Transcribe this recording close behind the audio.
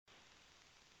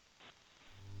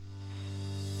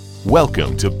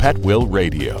Welcome to Pet Will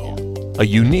Radio, a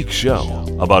unique show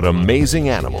about amazing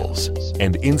animals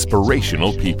and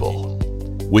inspirational people.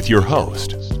 With your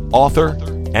host, author,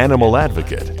 animal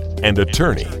advocate, and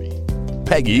attorney,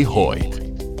 Peggy Hoyt.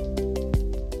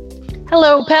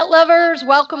 Hello, pet lovers.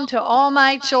 Welcome to All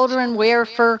My Children Wear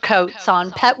Fur Coats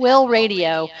on Pet Will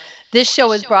Radio. This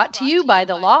show is brought to you by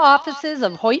the law offices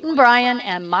of Hoyt & Bryan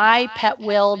and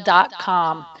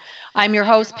mypetwill.com. I'm your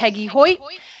host, Peggy Hoyt.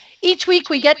 Each week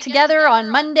we get together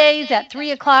on Mondays at 3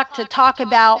 o'clock to talk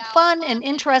about fun and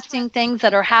interesting things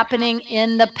that are happening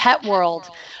in the pet world.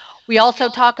 We also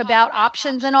talk about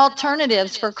options and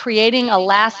alternatives for creating a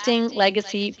lasting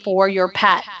legacy for your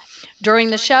pet. During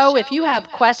the show, if you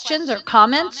have questions or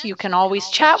comments, you can always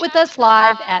chat with us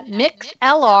live at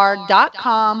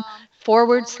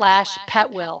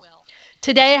mixlr.com/petwill.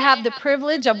 Today I have the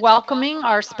privilege of welcoming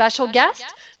our special guest,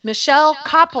 Michelle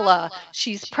Coppola.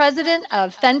 She's president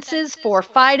of Fences for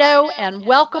Fido, and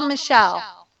welcome, Michelle.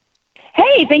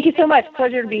 Hey, thank you so much.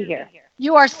 Pleasure to be here.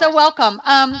 You are so welcome.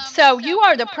 So you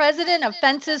are the president of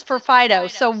Fences for Fido.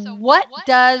 So what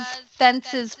does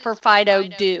Fences for Fido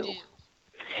do?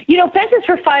 You know, Fences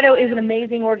for Fido is an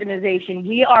amazing organization.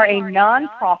 We are a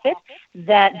nonprofit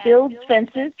that builds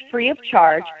fences free of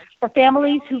charge for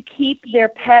families who keep their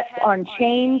pets on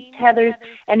chains, tethers,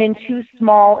 and in too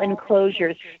small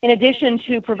enclosures. In addition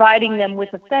to providing them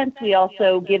with a fence, we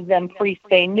also give them free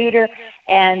spay and neuter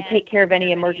and take care of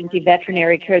any emergency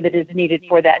veterinary care that is needed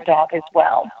for that dog as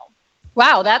well.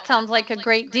 Wow, that sounds like a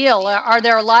great deal. Are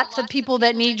there lots of people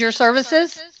that need your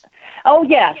services? Oh,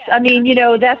 yes. I mean, you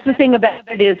know, that's the thing about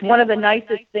it is one of the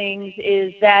nicest things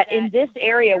is that in this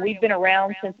area, we've been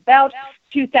around since about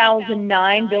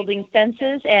 2009 building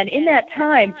fences, and in that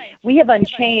time, we have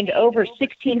unchained over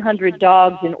 1,600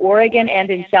 dogs in Oregon and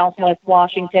in Southwest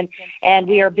Washington, and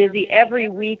we are busy every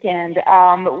weekend.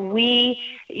 We,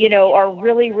 you know, are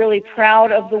really, really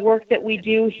proud of the work that we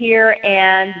do here,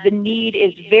 and the need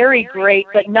is very great,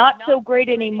 but not so great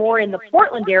anymore in the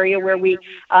Portland area where we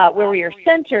are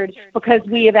centered, because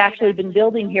we have actually been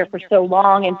building here for so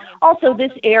long. And also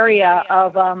this area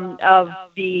of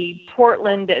the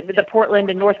Portland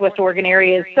and Northwest Oregon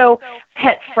area is so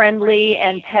pet-friendly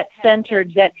and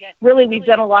pet-centered that really we've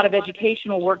done a lot of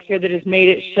educational work here that has made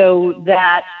it so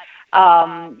that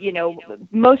you know,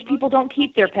 most people don't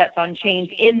keep their pets on chains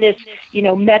in this, you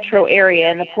know, metro area,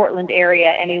 in the Portland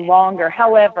area any longer.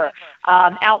 However,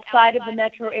 outside of the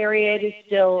metro area, it is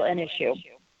still an issue.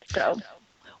 So.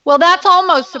 Well, that's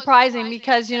almost surprising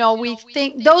because, you know, we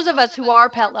think, those of us who are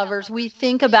pet lovers, we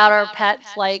think about our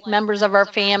pets like members of our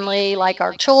family, like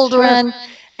our children. Sure.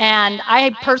 And I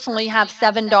personally have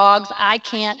 7 dogs. I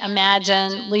can't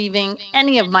imagine leaving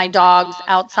any of my dogs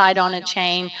outside on a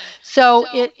chain. So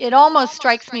it almost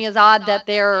strikes me as odd that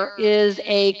there is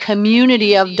a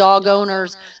community of dog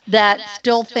owners that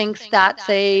still thinks that's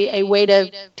a way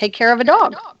to take care of a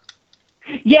dog.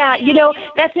 Yeah, you know,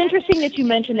 that's interesting that you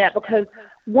mentioned that, because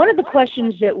one of the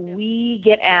questions that we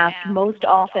get asked most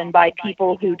often by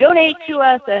people who donate to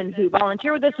us and who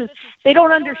volunteer with us is they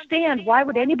don't understand, why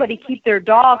would anybody keep their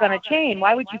dog on a chain?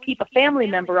 Why would you keep a family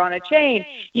member on a chain?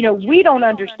 You know, we don't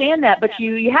understand that, but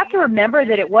you have to remember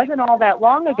that it wasn't all that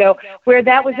long ago where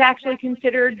that was actually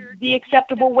considered the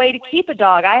acceptable way to keep a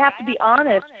dog. I have to be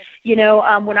honest, you know,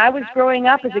 when I was growing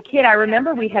up as a kid, I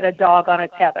remember we had a dog on a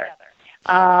tether.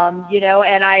 You know,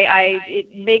 and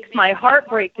it makes my heart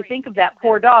break to think of that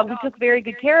poor dog. We took very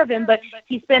good care of him, but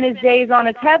he spent his days on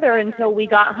a tether until we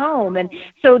got home. And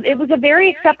so it was a very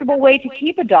acceptable way to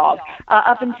keep a dog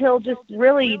up until just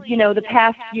really, you know, the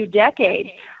past few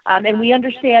decades. And we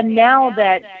understand now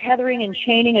that tethering and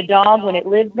chaining a dog when it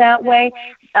lives that way,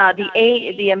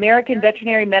 the American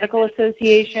Veterinary Medical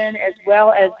Association, as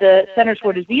well as the Centers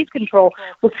for Disease Control,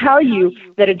 will tell you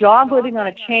that a dog living on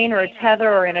a chain or a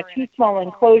tether or in a too small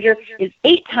enclosure is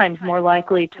 8 times more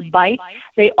likely to bite.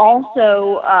 They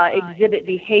also exhibit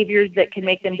behaviors that can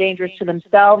make them dangerous to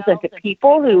themselves and to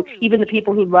people, even the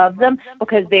people who love them,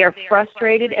 because they are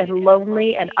frustrated and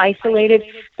lonely and isolated.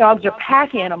 Dogs are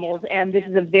pack animals, and this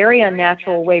is a very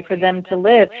unnatural way for them to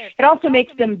live. It also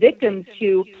makes them victims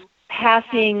to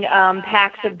passing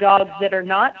packs of dogs that are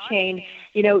not chained.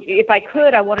 You know, if I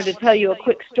could, I wanted to tell you a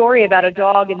quick story about a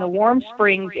dog in the Warm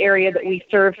Springs area that we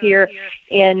serve here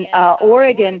in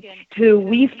Oregon, who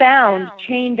we found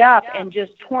chained up and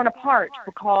just torn apart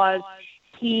because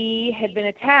he had been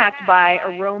attacked by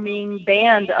a roaming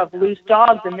band of loose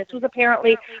dogs, and this was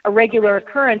apparently a regular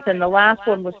occurrence, and the last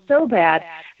one was so bad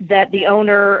that the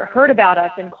owner heard about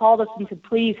us and called us and said,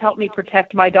 please help me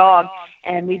protect my dog.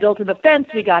 And we built him a fence,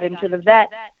 we got him to the vet,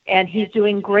 and he's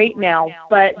doing great now.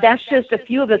 But that's just a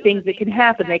few of the things that can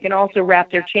happen. They can also wrap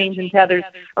their chains and tethers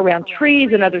around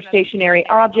trees and other stationary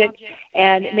objects,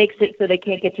 and it makes it so they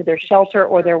can't get to their shelter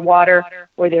or their water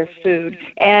or their food.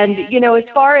 And, as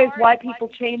far as why people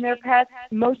chain their pets,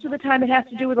 most of the time it has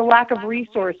to do with a lack of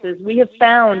resources. We have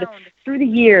found through the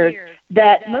years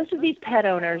that most of these pet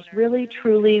owners really,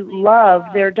 truly love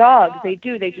their dogs. They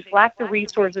do. They just lack the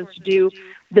resources to do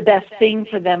the best thing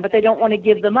for them, but they don't want to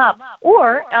give them up.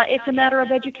 Or it's a matter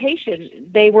of education.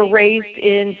 They were raised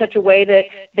in such a way that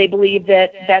they believe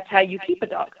that that's how you keep a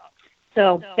dog.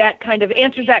 So that kind of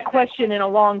answers that question in a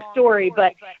long story,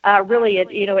 but really it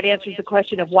answers the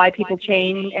question of why people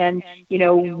chain and,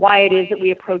 why it is that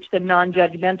we approach them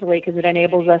non-judgmentally, because it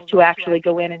enables us to actually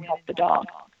go in and help the dog.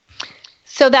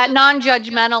 So that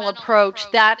non-judgmental approach,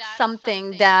 that's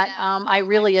something that I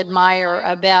really admire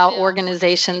about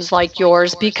organizations like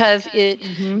yours, because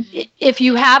if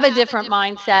you have a different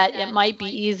mindset, it might be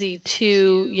easy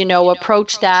to,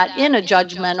 approach that in a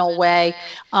judgmental way,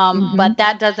 but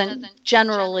that doesn't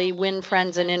generally win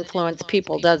friends and influence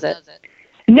people, does it?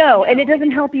 No, and it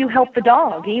doesn't help you help the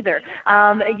dog either.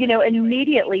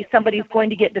 Immediately somebody's going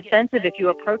to get defensive if you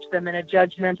approach them in a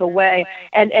judgmental way.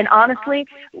 And honestly,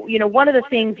 one of the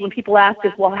things when people ask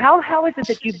us, well, how is it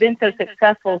that you've been so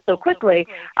successful so quickly?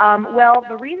 Well,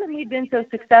 the reason we've been so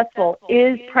successful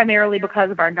is primarily because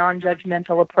of our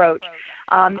non-judgmental approach.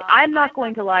 I'm not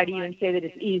going to lie to you and say that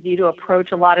it's easy to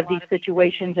approach a lot of these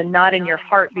situations and not in your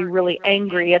heart be really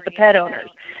angry at the pet owners.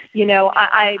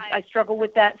 I struggle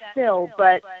with that still,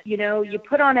 but, you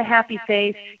put on a happy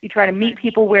face, you try to meet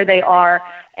people where they are,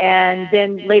 and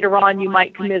then later on you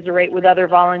might commiserate with other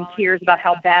volunteers about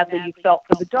how badly you felt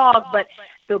for the dog. But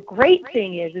the great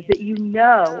thing is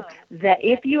that that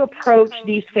if you approach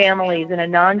these families in a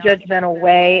non-judgmental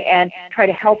way and try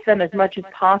to help them as much as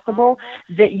possible,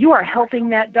 that you are helping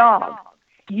that dog.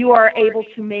 You are able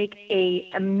to make an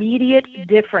immediate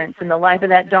difference in the life of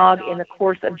that dog in the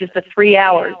course of just 3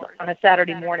 hours on a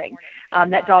Saturday morning.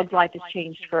 That dog's life has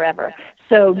changed forever.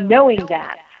 So knowing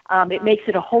that, it makes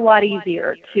it a whole lot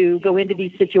easier to go into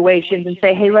these situations and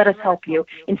say, hey, let us help you,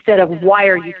 instead of why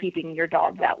are you keeping your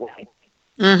dog that way?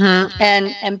 Mm-hmm.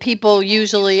 And people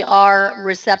usually are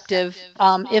receptive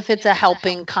if it's a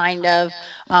helping kind of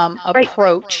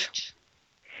approach. Right.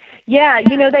 Yeah,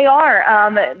 they are.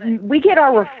 We get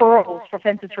our referrals for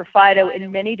Fences for Fido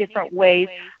in many different ways.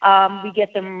 We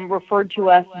get them referred to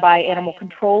us by animal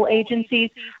control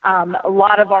agencies. A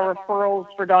lot of our referrals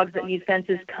for dogs that need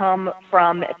fences come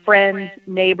from friends,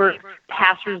 neighbors,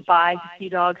 passers-by who see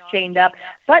dogs chained up.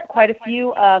 But quite a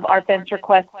few of our fence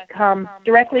requests come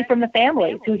directly from the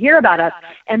families who hear about us,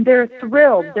 and they're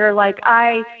thrilled. They're like,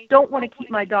 I don't want to keep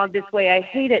my dog this way. I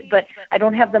hate it, but I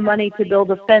don't have the money to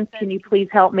build a fence. Can you please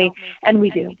help me? And we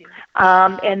do.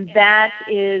 And that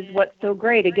is what's so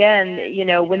great. Again,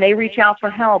 when they reach out for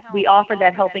help, we offer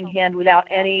that helping hand without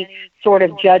any sort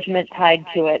of judgment tied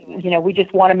to it. We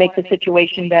just want to make the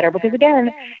situation better because,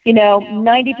 again,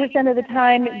 90% of the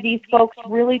time, these folks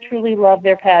really, truly love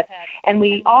their pets. And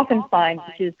we often find,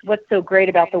 which is what's so great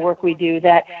about the work we do,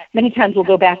 that many times we'll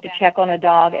go back to check on a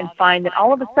dog and find that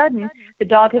all of a sudden the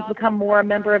dog has become more a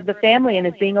member of the family and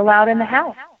is being allowed in the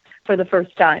house for the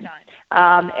first time.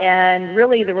 And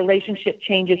really the relationship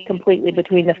changes completely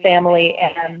between the family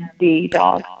and the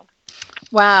dog.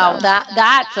 Wow,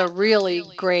 that's a really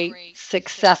great,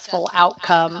 successful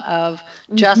outcome of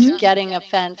just getting a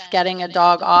fence, getting a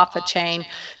dog off a chain.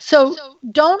 So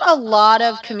don't a lot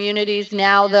of communities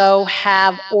now, though,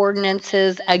 have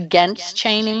ordinances against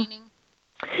chaining?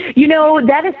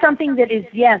 That is something that is,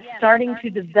 yes, starting to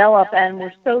develop, and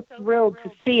we're so thrilled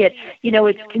to see it.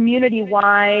 It's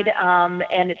community-wide,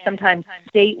 and it's sometimes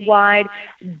statewide.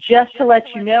 Just to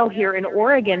let you know, here in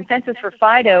Oregon, Fences for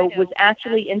Fido was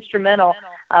actually instrumental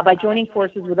by joining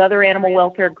forces with other animal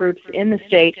welfare groups in the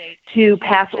state to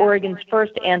pass Oregon's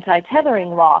first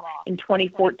anti-tethering law in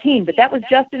 2014. But that was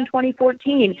just in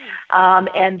 2014.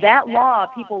 And that law,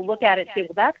 people look at it and say,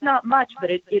 well, that's not much,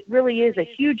 but it really is a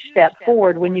huge step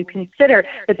forward when you consider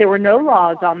that there were no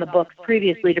laws on the books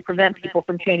previously to prevent people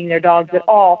from chaining their dogs at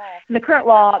all. And the current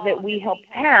law that we helped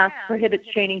pass prohibits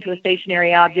chaining to a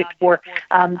stationary object for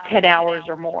 10 hours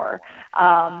or more.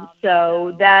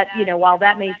 So that, while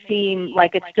that may seem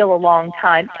like it's still a long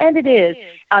time, and it is,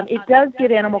 it does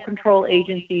give animal control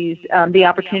agencies the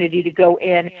opportunity to go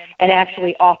in and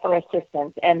actually offer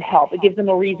assistance and help. It gives them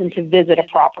a reason to visit a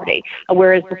property,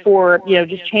 whereas before,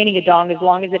 just chaining a dog, as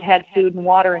long as it had food and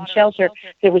water and shelter,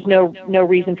 there was no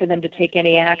reason for them to take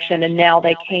any action, and now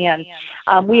they can.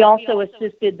 We also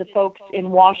assisted the folks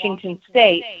in Washington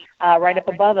State, right up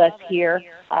above us here,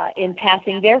 in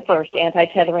passing their first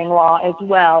anti-tethering law as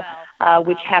well,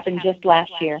 which happened just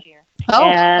last year.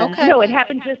 Okay. No, it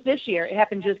happened just this year.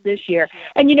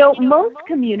 And, most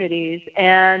communities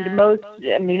and most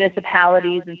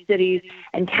municipalities and cities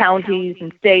and counties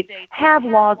and states have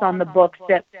laws on the books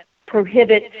that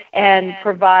prohibit and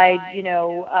provide,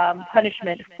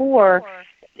 punishment for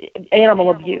animal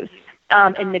abuse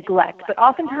and neglect. But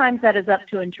oftentimes that is up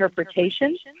to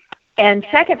interpretation. And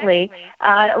secondly,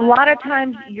 a lot of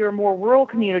times your more rural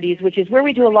communities, which is where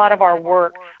we do a lot of our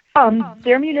work,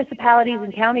 their municipalities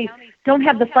and counties don't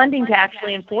have the funding to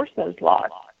actually enforce those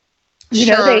laws.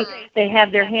 They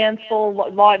have their hands full.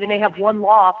 They may have one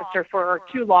law officer or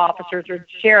two law officers or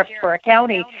sheriffs for a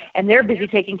county, and they're busy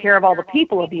taking care of all the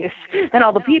people abuse and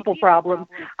all the people problems.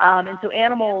 And so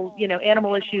animal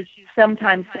issues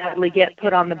sometimes sadly get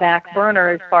put on the back burner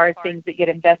as far as things that get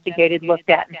investigated,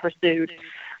 looked at, and pursued.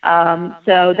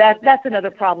 So that's another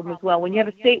problem as well. When you have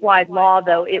a statewide law,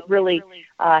 though, it really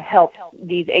helps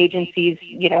these agencies,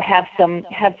 have some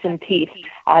teeth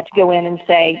to go in and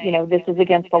say, this is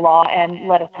against the law, and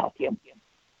let us help you.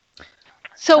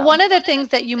 So one of the things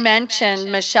that you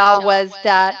mentioned, Michelle, was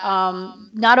that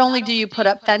not only do you put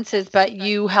up fences, but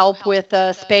you help with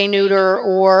spay, neuter,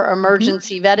 or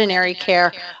emergency veterinary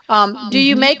care. Do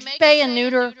you make spay and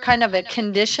neuter kind of a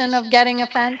condition of getting a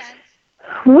fence?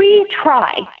 We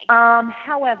try.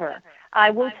 However,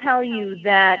 I will tell you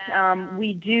that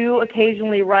we do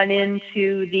occasionally run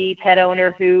into the pet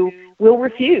owner who will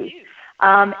refuse.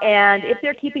 And if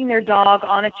they're keeping their dog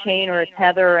on a chain or a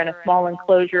tether in a small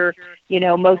enclosure,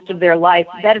 most of their life,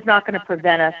 that is not going to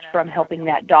prevent us from helping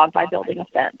that dog by building a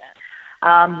fence.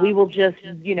 We will just,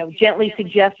 gently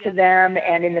suggest to them,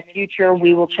 and in the future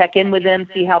we will check in with them,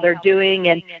 see how they're doing,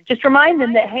 and just remind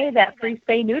them that, hey, that free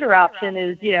spay-neuter option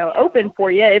is, open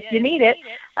for you if you need it,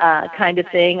 kind of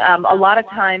thing. A lot of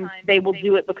times they will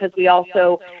do it because we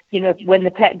also, when the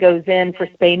pet goes in for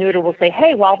spay-neuter, we'll say,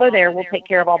 hey, while they're there, we'll take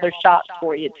care of all their shots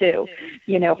for you too,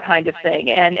 kind of thing.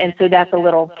 And so that's a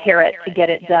little carrot to get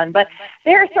it done. But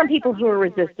there are some people who are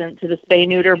resistant to the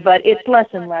spay-neuter, but it's less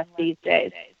and less these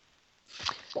days.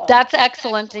 That's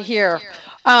excellent to hear.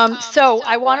 So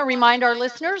I want to remind our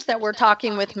listeners that we're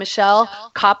talking with Michelle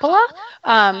Coppola.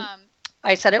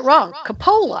 I said it wrong.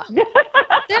 Coppola.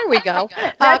 There we go.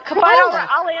 Coppola.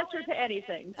 I'll answer to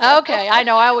anything. So. Okay. I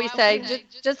know. I always say,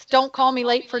 just don't call me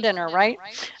late for dinner, right?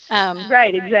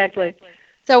 Right. Exactly.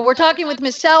 So we're talking with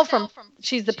Michelle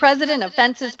she's the president of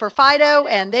Fences for Fido,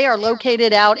 and they are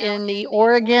located out in the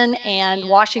Oregon and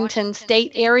Washington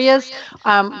state areas.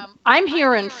 I'm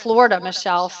here in Florida,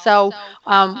 Michelle, so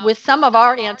with some of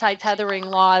our anti-tethering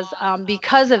laws,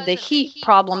 because of the heat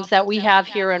problems that we have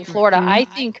here in Florida, I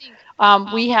think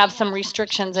we have some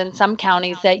restrictions in some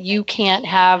counties that you can't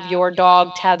have your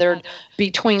dog tethered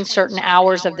between certain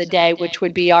hours of the day, which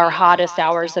would be our hottest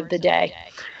hours of the day.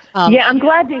 Yeah, I'm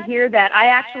glad to hear that. I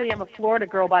actually am a Florida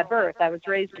girl by birth. I was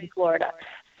raised in Florida.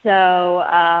 So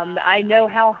I know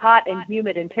how hot and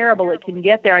humid and terrible it can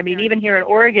get there. I mean, even here in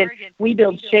Oregon, we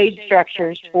build shade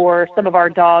structures for some of our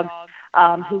dogs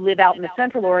who live out in the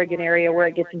central Oregon area where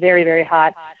it gets very, very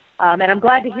hot. And I'm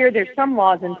glad to hear there's some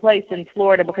laws in place in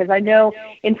Florida, because I know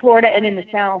in Florida and in the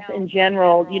South in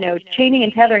general, chaining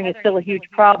and tethering is still a huge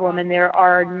problem, and there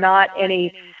are not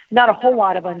a whole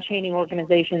lot of unchaining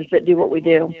organizations that do what we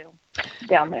do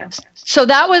down there. So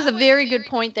that was a very good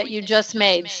point that you just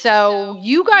made. So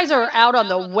you guys are out on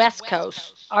the West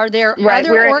Coast. Are there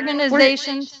other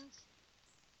organizations?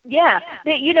 Yeah.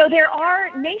 There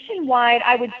are nationwide,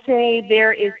 I would say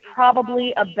there is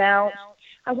probably about,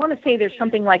 I want to say there's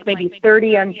something like maybe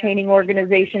 30 unchaining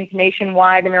organizations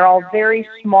nationwide, and they're all very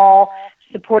small,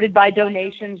 supported by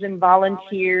donations and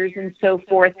volunteers and so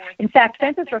forth. In fact,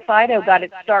 Fences for Fido got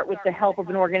its start with the help of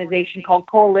an organization called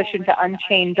Coalition to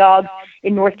Unchain Dogs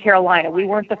in North Carolina. We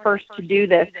weren't the first to do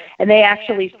this, and they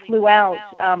actually flew out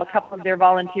a couple of their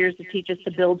volunteers to teach us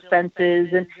to build fences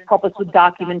and help us with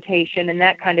documentation and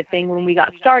that kind of thing when we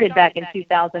got started back in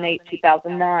 2008,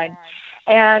 2009.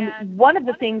 And one of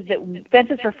the things that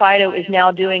Fences for Fido is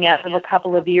now doing as of a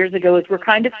couple of years ago is we're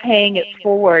kind of paying it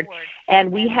forward.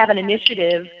 And we have an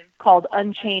initiative called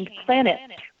Unchained Planet,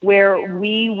 where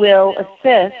we will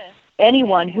assist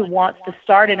anyone who wants to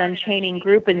start an unchaining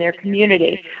group in their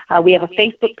community. We have a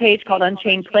Facebook page called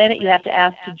Unchained Planet. You have to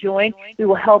ask to join. We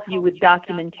will help you with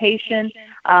documentation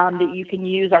that you can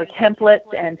use our templates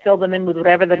and fill them in with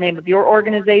whatever the name of your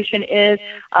organization is.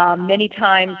 Many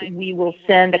times we will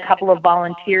send a couple of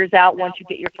volunteers out once you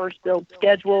get your first build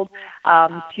scheduled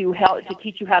to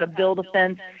teach you how to build a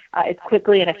fence as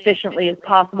quickly and efficiently as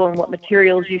possible, and what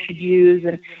materials you should use,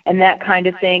 and that kind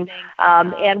of thing.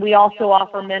 And we also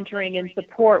offer mentoring and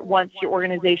support once your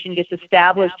organization gets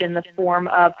established, in the form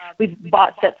of, we've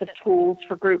bought sets of tools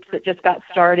for groups that just got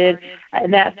started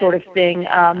and that sort of thing.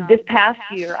 This past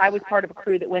year, I was part of a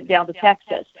crew that went down to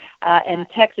Texas, and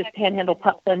Texas Panhandle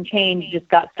Pups Unchained just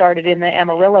got started in the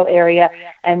Amarillo area,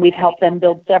 and we've helped them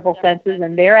build several fences,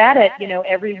 and they're at it,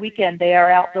 every weekend they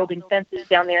are out building fences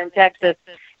down there in Texas.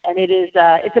 And it is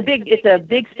it's a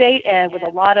big state, and with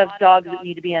a lot of dogs that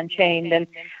need to be unchained. And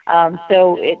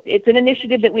so it's an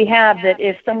initiative that we have, that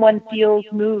if someone feels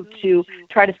moved to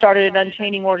try to start an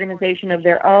unchaining organization of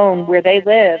their own where they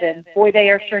live, and boy, they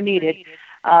are sure needed,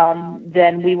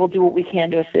 then we will do what we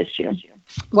can to assist you.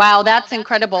 Wow, that's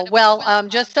incredible. Well,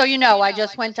 just so you know, I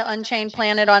just went to Unchained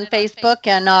Planet on Facebook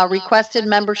and requested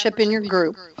membership in your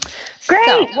group.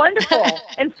 Great, wonderful.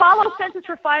 And follow Fences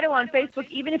for Fido on Facebook.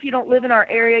 Even if you don't live in our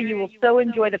area, you will so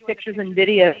enjoy the pictures and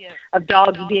videos of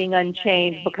dogs being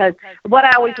unchained, because what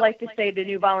I always like to say to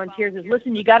new volunteers is,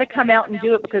 listen, you got to come out and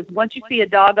do it, because once you see a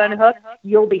dog unhooked,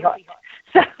 you'll be hooked.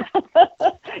 So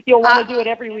you'll want to do it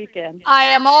every weekend. I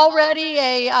am already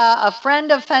a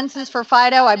friend of Fences for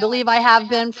Fido. I believe I have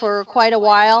been for quite a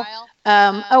while.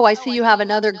 I see you have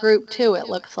another group too, it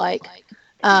looks like.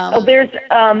 We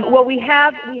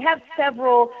have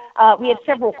several. We have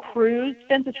several crews.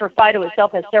 Fences for Fido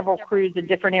itself has several crews in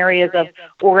different areas of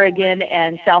Oregon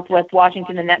and Southwest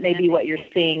Washington, and that may be what you're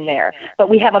seeing there. But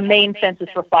we have a main Fences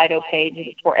for Fido page, and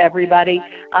it's for everybody.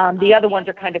 The other ones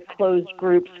are kind of closed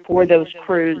groups for those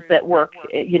crews that work,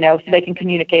 so they can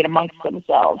communicate amongst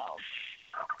themselves.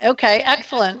 Okay,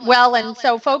 excellent. Well, and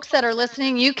so folks that are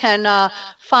listening, you can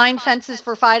find Fences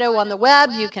for Fido on the web.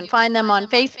 You can find them on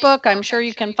Facebook. I'm sure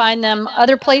you can find them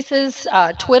other places,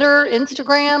 Twitter,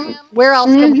 Instagram. Where else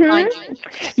can we find you?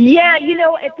 Yeah,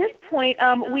 at this point,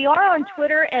 we are on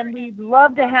Twitter, and we'd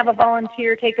love to have a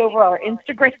volunteer take over our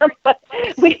Instagram. But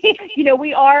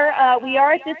we are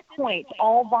at this point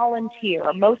all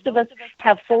volunteer. Most of us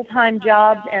have full-time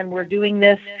jobs, and we're doing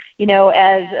this,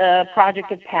 as a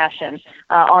project of passion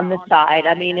on the side.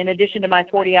 I mean, in addition to my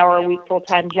 40-hour-a-week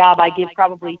full-time job, I give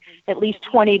probably at least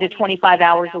 20 to 25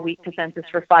 hours a week to Fences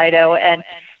for Fido. And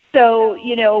so,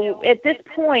 at this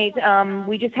point,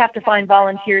 we just have to find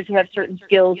volunteers who have certain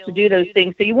skills to do those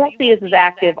things. So you won't see us as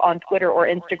active on Twitter or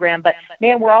Instagram, but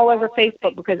man, we're all over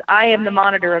Facebook, because I am the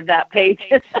monitor of that page.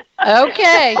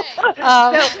 Okay.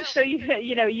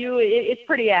 It's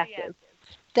pretty active.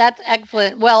 That's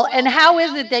excellent. Well, and how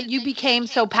is it that you became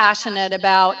so passionate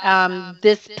about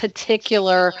this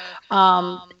particular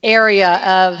area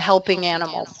of helping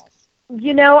animals?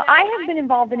 I have been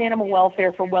involved in animal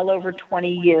welfare for well over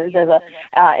 20 years as an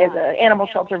animal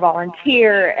shelter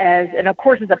volunteer, and of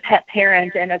course as a pet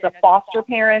parent and as a foster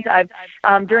parent. I've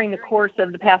during the course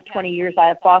of the past 20 years, I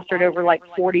have fostered over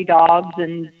 40 dogs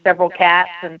and several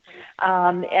cats, and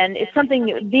it's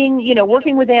something,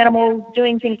 working with animals,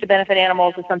 doing things to benefit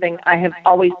animals is something I have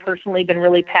always personally been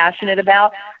really passionate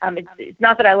about. It's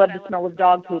not that I love the smell of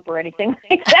dog poop or anything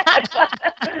like that,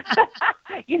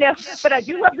 but I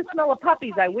do love the smell of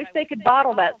puppies. I wish they could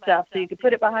bottle that stuff so you could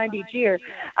put it behind each ear.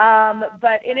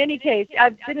 But in any case,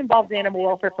 I've been involved in animal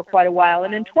welfare for quite a while.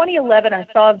 And in 2011, I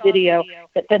saw a video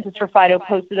that Fences for Fido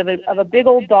posted of a big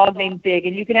old dog named Big.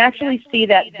 And you can actually see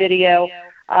that video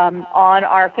on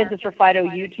our Fences for Fido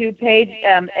YouTube page.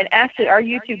 And actually, our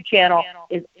YouTube channel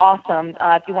is awesome.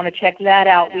 If you want to check that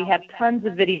out, we have tons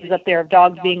of videos up there of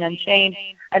dogs being unchained.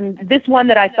 And this one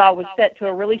that I saw was set to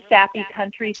a really sappy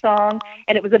country song,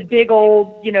 and it was a big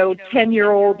old,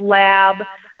 10-year-old lab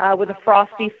with a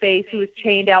frosty face who was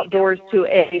chained outdoors to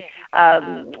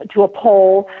a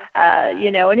pole,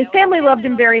 and his family loved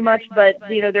him very much, but,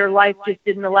 their life just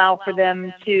didn't allow for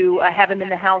them to have him in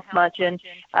the house much. And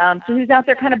so he was out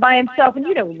there kind of by himself. And,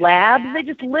 labs, they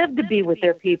just live to be with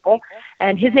their people.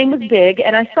 And his name was Big.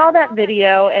 And I saw that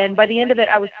video, and by the end of it,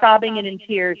 I was sobbing and in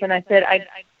tears. And I said,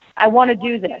 I want to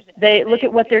do this. They look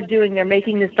at what they're doing. They're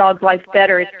making this dog's life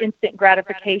better. It's instant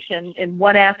gratification in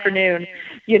one afternoon,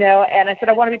 and I said,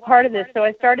 I want to be part of this. So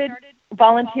I started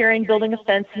volunteering, building a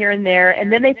fence here and there.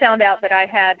 And then they found out that I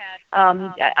had,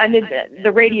 I'm in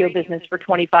the radio business for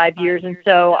 25 years. And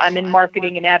so I'm in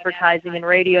marketing and advertising and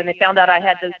radio. And they found out I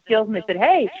had those skills. And they said,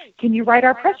 hey, can you write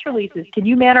our press releases? Can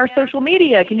you man our social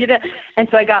media? Can you do? And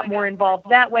so I got more involved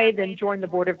that way, then joined the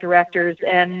board of directors.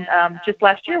 And just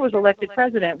last year was elected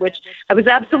president, which I was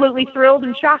absolutely thrilled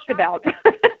and shocked about.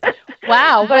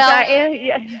 Wow. But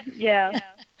Well, yeah.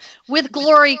 with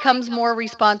glory comes more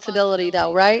responsibility,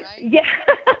 though, right? Yeah,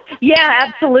 yeah,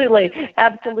 absolutely.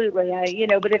 But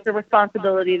it's a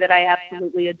responsibility that I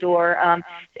absolutely adore.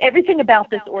 Everything about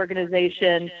this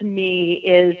organization to me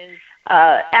is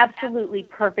absolutely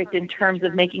perfect in terms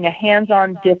of making a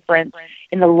hands-on difference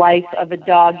in the life of a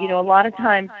dog. A lot of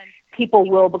times people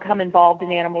will become involved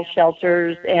in animal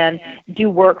shelters and do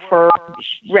work for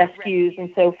rescues and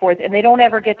so forth, and they don't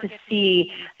ever get to see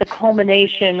the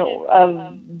culmination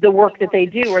of the work that they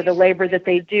do or the labor that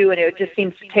they do, and it just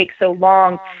seems to take so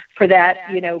long for that,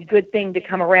 good thing to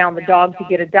come around, the dog to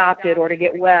get adopted or to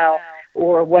get well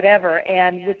or whatever.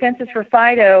 And with Fences for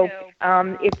Fido,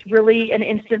 it's really an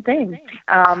instant thing.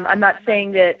 I'm not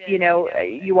saying that,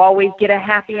 you always get a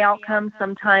happy outcome.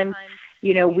 Sometimes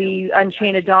we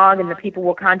unchain a dog and the people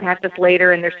will contact us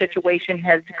later and their situation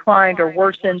has declined or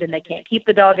worsened and they can't keep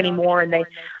the dog anymore, and they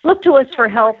look to us for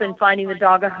help in finding the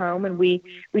dog a home, and we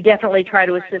definitely try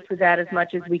to assist with that as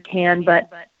much as we can.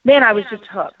 But man, I was just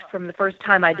hooked from the first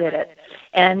time I did it.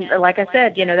 And like I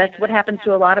said, that's what happens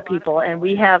to a lot of people, and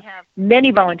we have many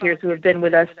volunteers who have been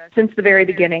with us since the very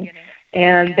beginning,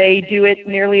 and they do it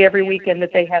nearly every weekend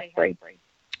that they have free.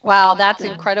 Wow, that's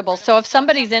incredible. So if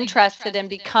somebody's interested in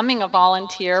becoming a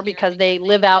volunteer because they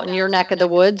live out in your neck of the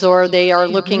woods or they are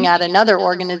looking at another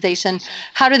organization,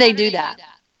 how do they do that?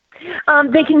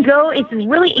 They can go, it's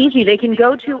really easy. They can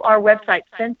go to our website,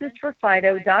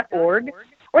 fencesforfido.org,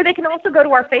 or they can also go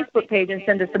to our Facebook page and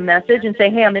send us a message and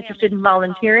say, hey, I'm interested in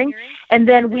volunteering. And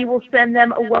then we will send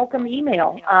them a welcome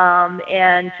email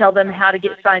and tell them how to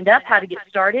get signed up, how to get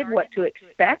started, what to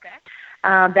expect.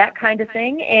 That kind of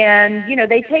thing. And,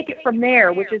 they take it from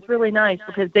there, which is really nice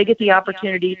because they get the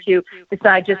opportunity to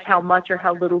decide just how much or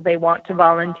how little they want to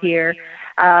volunteer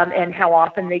and how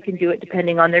often they can do it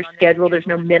depending on their schedule. There's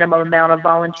no minimum amount of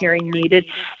volunteering needed.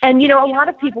 And, a lot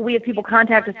of people, we have people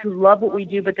contact us who love what we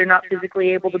do, but they're not physically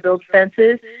able to build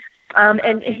fences.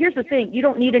 And here's the thing, you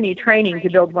don't need any training to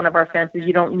build one of our fences.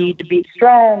 You don't need to be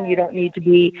strong. You don't need to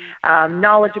be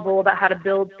knowledgeable about how to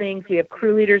build things. We have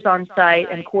crew leaders on site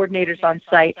and coordinators on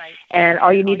site, and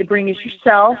all you need to bring is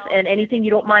yourself and anything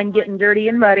you don't mind getting dirty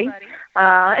and muddy.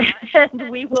 And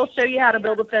we will show you how to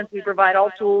build a fence. We provide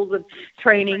all tools and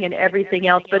training and everything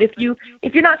else. But if you're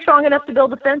not strong enough to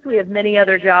build a fence, we have many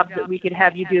other jobs that we could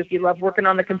have you do. If you love working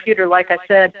on the computer, like I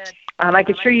said, I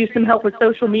could sure use some help with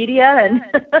social media and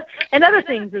and other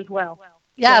things as well.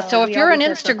 Yeah, so if you're an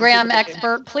Instagram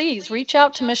expert, please reach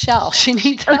out to Michelle. She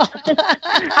needs help.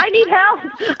 I need help.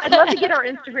 I'd love to get our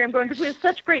Instagram going because we have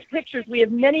such great pictures. We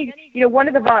have many, one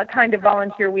of the kind of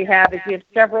volunteer we have is we have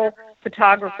several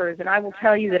photographers, and I will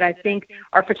tell you that I think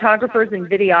our photographers and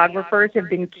videographers have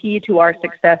been key to our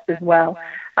success as well.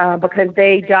 Because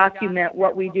they document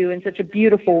what we do in such a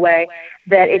beautiful way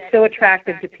that it's so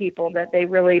attractive to people that they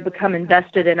really become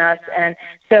invested in us. And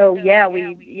so, yeah,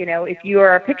 if you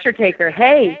are a picture taker,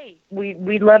 hey,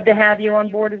 we'd love to have you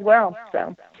on board as well.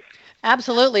 So.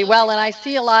 Absolutely. Well, and I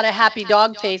see a lot of happy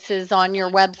dog faces on your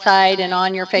website and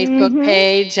on your Facebook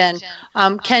page. And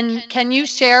can you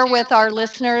share with our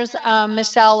listeners,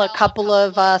 Michelle, a couple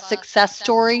of success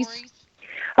stories?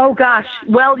 Oh, gosh.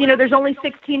 Well, there's only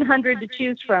 1,600 to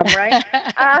choose from, right?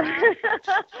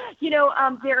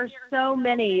 There are so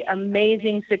many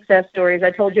amazing success stories.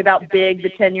 I told you about Big, the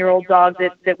 10-year-old dog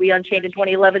that we unchained in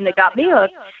 2011 that got me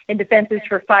hooked in Fences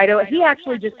for Fido. He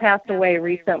actually just passed away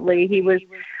recently. He was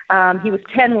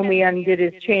 10 when we undid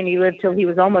his chain. He lived till he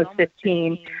was almost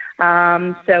 15.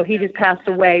 So he just passed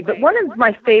away. But one of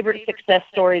my favorite success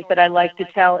stories that I like to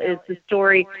tell is the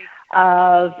story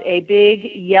of a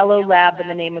big yellow lab by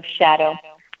the name of Shadow.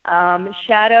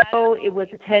 Shadow, it was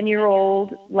a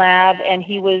 10-year-old lab, and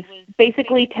he was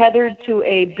basically tethered to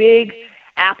a big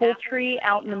apple tree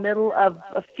out in the middle of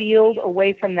a field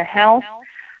away from the house.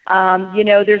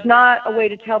 There's not a way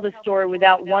to tell this story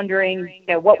without wondering,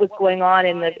 what was going on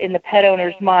in the pet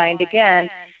owner's mind again,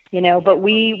 but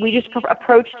we just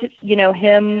approached,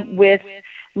 him with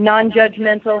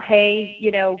non-judgmental, hey,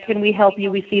 can we help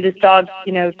you? We see this dog,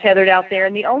 tethered out there.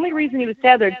 And the only reason he was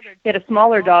tethered, he had a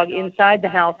smaller dog inside the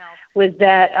house, was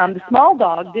that the small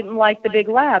dog didn't like the big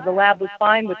lab. The lab was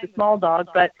fine with the small dog,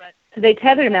 but so they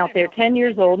tethered him out there, 10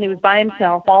 years old, and he was by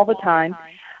himself all the time.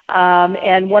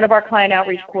 And one of our client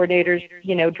outreach coordinators,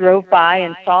 drove by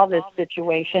and saw this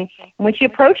situation. And when she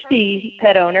approached the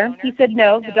pet owner, he said,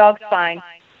 "No, the dog's fine.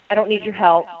 I don't need your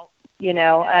help."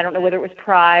 I don't know whether it was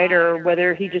pride or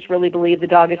whether he just really believed the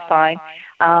dog is fine.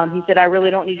 He said, "I really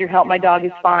don't need your help. My dog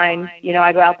is fine.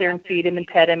 I go out there and feed him and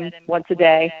pet him once a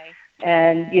day,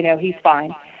 and, he's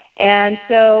fine." And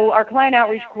so our client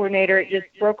outreach coordinator, it just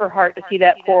broke her heart to see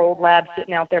that poor old lab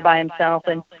sitting out there by himself.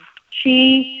 And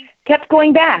she kept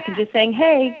going back and just saying,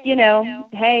 hey,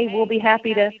 we'll be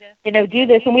happy to, do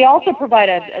this. And we also provide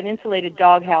an insulated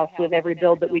doghouse with every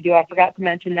build that we do. I forgot to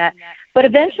mention that. But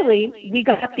eventually we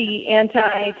got the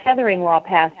anti-tethering law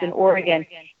passed in Oregon.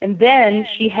 And then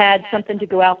she had something to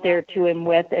go out there to him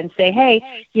with and say, hey,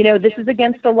 this is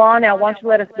against the law now. Why don't you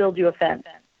let us build you a fence?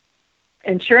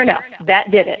 And sure enough,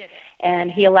 that did it.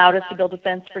 And he allowed us to build a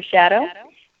fence for Shadow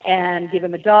and give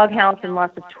him a doghouse and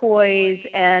lots of toys.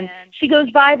 And she goes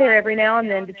by there every now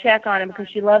and then to check on him because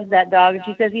she loves that dog. And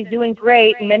she says he's doing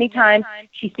great. And many times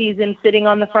she sees him sitting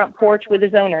on the front porch with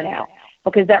his owner now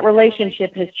because that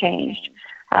relationship has changed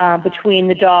between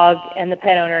the dog and the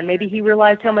pet owner. And maybe he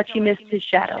realized how much he missed his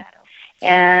Shadow.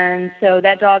 And so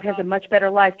that dog has a much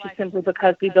better life just simply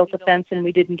because we built a fence and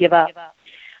we didn't give up.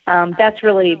 That's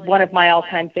really one of my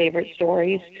all-time favorite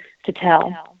stories to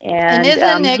tell. And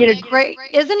isn't it great?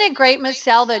 Isn't it great,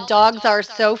 Michelle, that dogs are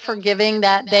so forgiving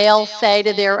that they'll say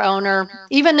to their owner,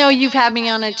 even though you've had me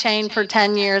on a chain for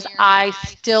 10 years, I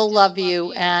still love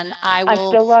you, and I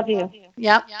still love you.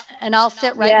 Yep, and I'll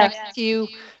sit right next to you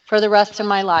for the rest of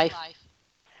my life.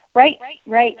 Right.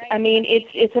 I mean,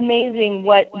 it's amazing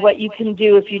what you can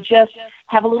do if you just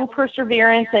have a little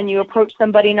perseverance and you approach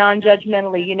somebody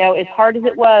non-judgmentally. As hard as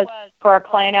it was for our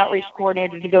client outreach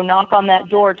coordinator to go knock on that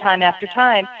door time after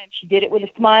time, she did it with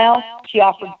a smile. She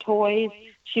offered toys.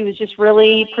 She was just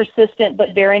really persistent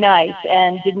but very nice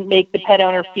and didn't make the pet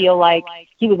owner feel like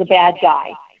he was a bad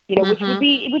guy, which would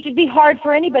be hard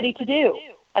for anybody to do.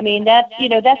 I mean, that's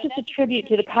just a tribute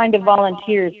to the kind of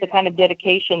volunteers, the kind of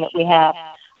dedication that we have.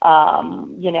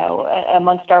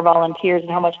 Amongst our volunteers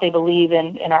and how much they believe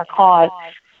in our cause.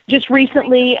 Just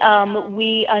recently,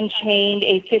 we unchained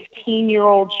a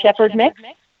 15-year-old shepherd mix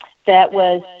that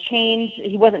was chained.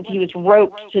 He was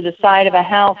roped to the side of a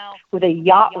house with a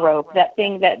yacht rope. That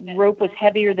rope was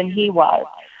heavier than he was.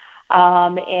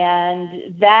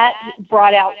 And that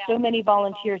brought out so many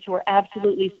volunteers who were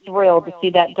absolutely thrilled to see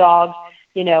that dog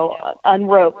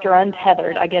unroped or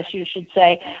untethered, I guess you should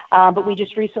say. But we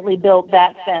just recently built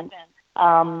that fence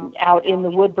out in the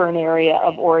Woodburn area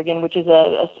of Oregon, which is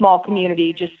a small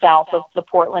community just south of the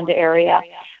Portland area.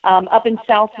 Up in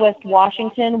southwest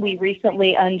Washington, we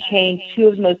recently unchained two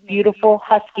of the most beautiful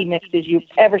husky mixes you've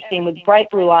ever seen with bright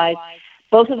blue eyes.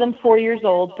 Both of them 4 years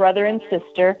old, brother and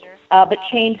sister, but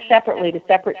chained separately to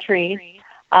separate trees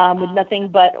with nothing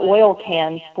but oil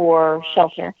cans for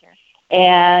shelter.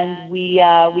 And we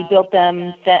built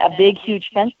them a big, huge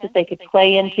fence that they could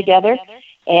play in together.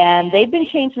 And they've been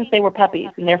chained since they were puppies,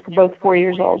 and they're both 4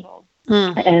 years old.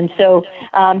 And so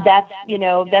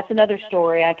that's another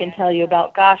story I can tell you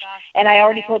about. Gosh, and I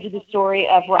already told you the story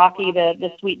of Rocky,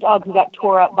 the sweet dog who got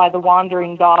tore up by the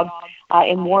wandering dog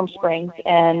in Warm Springs.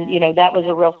 And, that was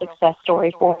a real success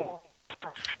story for him.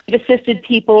 We've assisted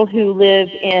people who live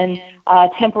in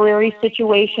temporary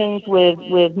situations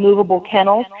with movable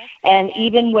kennels. And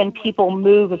even when people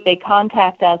move, if they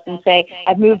contact us and say,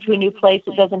 I've moved to a new place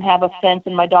that doesn't have a fence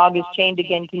and my dog is chained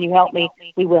again, can you help me?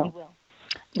 We will.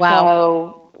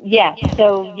 Wow.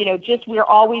 So, we're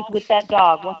always with that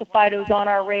dog. Once a Fido's on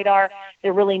our radar,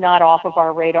 they're really not off of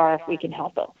our radar if we can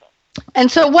help it.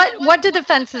 And so what do the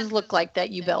fences look like that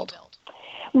you build?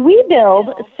 We build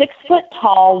a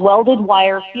 6-foot-tall welded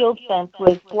wire field fence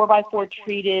with 4x4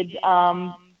 treated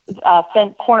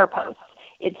fence corner posts.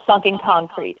 It's sunk in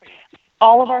concrete.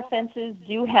 All of our fences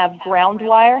do have ground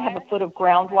wire, have a foot of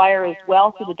ground wire as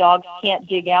well, so the dogs can't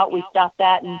dig out. We stop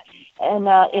that in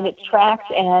its tracks,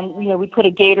 and we put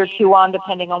a gate or two on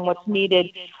depending on what's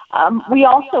needed. We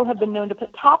also have been known to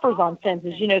put toppers on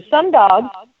fences. some dogs,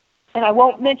 and I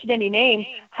won't mention any names,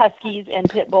 huskies and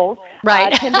pit bulls,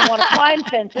 tend to want to climb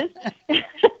fences.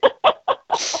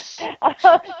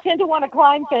 Tend to want to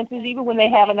climb fences even when they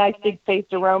have a nice big space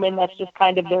to roam in. That's just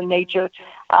kind of their nature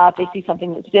if they see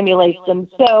something that stimulates them.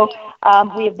 So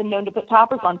we have been known to put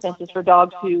toppers on fences for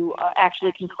dogs who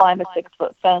actually can climb a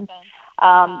 6-foot fence.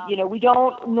 We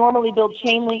don't normally build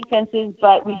chain link fences,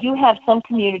 but we do have some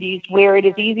communities where it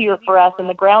is easier for us and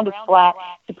the ground is flat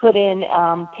to put in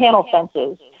panel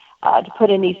fences. To put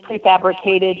in these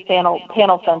prefabricated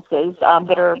panel fences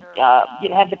that are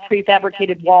have the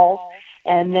prefabricated walls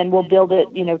and then we'll build it,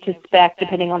 to spec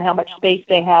depending on how much space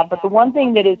they have. But the one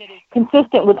thing that is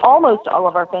consistent with almost all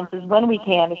of our fences when we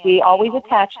can is we always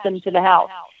attach them to the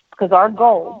house, because our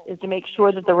goal is to make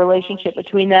sure that the relationship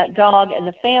between that dog and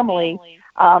the family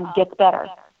gets better.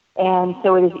 And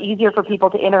so it is easier for people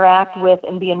to interact with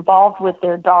and be involved with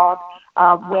their dog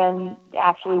when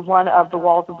actually one of the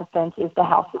walls of the fence is the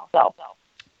house itself.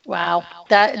 Wow,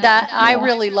 that I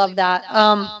really love that.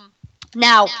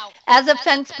 Now, as a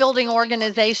fence building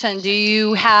organization, do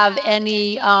you have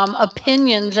any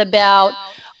opinions about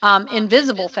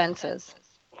invisible fences?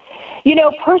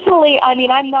 Personally,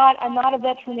 I'm not a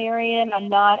veterinarian. I'm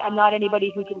not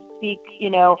anybody who can speak,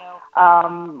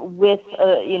 with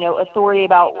authority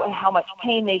about how much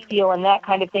pain they feel and that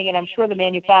kind of thing. And I'm sure the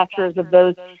manufacturers of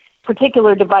those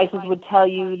particular devices would tell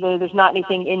you that there's not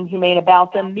anything inhumane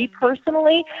about them. Me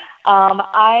personally,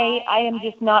 I am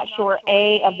just not sure,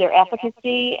 A, of their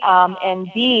efficacy, and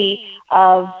B,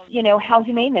 of, how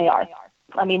humane they are.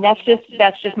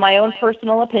 That's just my own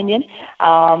personal opinion.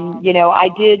 I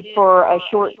did for a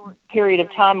short period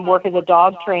of time work as a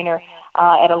dog trainer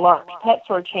at a large pet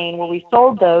store chain where we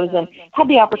sold those and had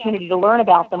the opportunity to learn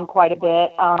about them quite a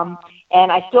bit. And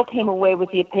I still came away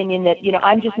with the opinion that,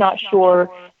 I'm just not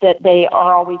sure that they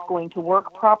are always going to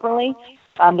work properly.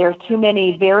 There are too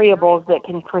many variables that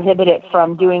can prohibit it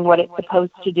from doing what it's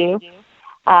supposed to do.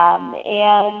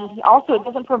 And also, it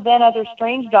doesn't prevent other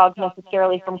strange dogs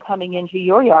necessarily from coming into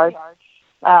your yard,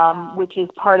 which is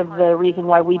part of the reason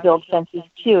why we build fences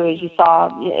too. As you saw,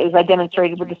 as I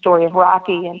demonstrated with the story of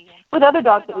Rocky and with other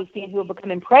dogs that we've seen who have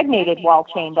become impregnated while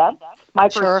chained up. My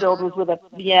first build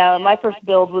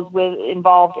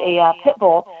involved a pit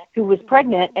bull who was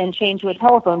pregnant and chained to a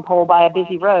telephone pole by a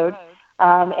busy road.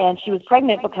 And she was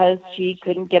pregnant because she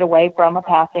couldn't get away from a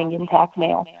passing intact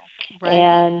male. Right.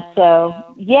 And so,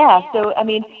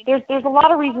 there's a lot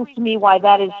of reasons to me why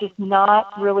that is just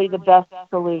not really the best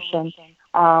solution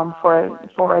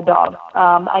for a dog.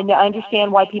 I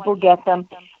understand why people get them,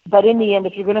 but in the end,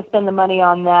 if you're going to spend the money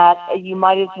on that, you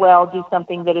might as well do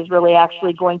something that is really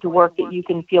actually going to work, that you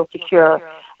can feel secure,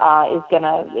 is going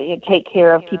to take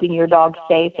care of keeping your dog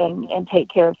safe and take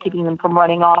care of keeping them from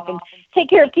running off and take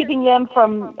care of keeping them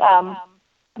from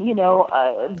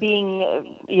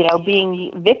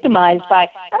being victimized by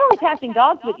not only passing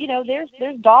dogs, but,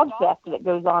 there's dog theft that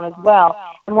goes on as well.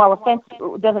 And while a fence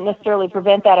doesn't necessarily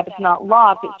prevent that if it's not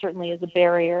locked, it certainly is a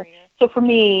barrier. So for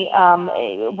me,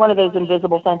 one of those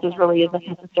invisible fences really isn't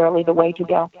necessarily the way to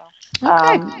go,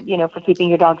 for keeping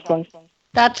your dog safe.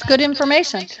 That's good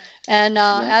information. And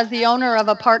as the owner of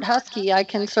a part husky, I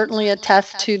can certainly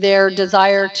attest to their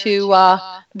desire to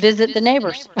visit the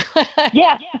neighbors.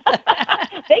 Yeah.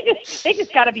 They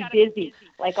just got to be busy,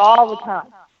 like all the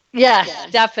time. Yes,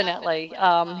 definitely.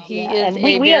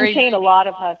 We unchain a lot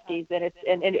of huskies, and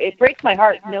it breaks my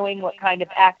heart knowing what kind of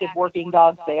active working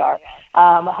dogs they are.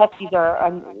 Huskies are,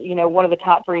 one of the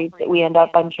top breeds that we end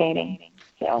up unchaining.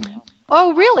 So.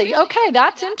 Oh, really? Okay,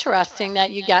 that's interesting that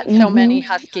you got so many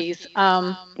huskies.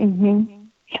 Well,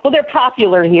 they're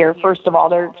popular here. First of all,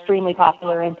 they're extremely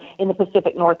popular in the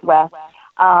Pacific Northwest.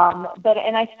 But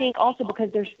I think also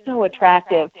because they're so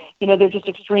attractive, they're just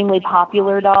extremely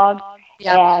popular dogs.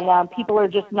 Yep. And people are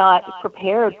just not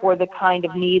prepared for the kind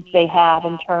of needs they have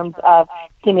in terms of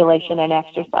stimulation and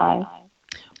exercise.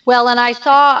 Well, and I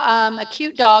saw a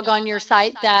cute dog on your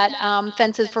site that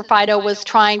Fences for Fido was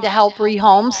trying to help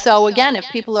rehome. So again, if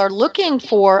people are looking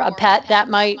for a pet, that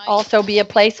might also be a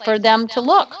place for them to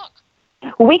look.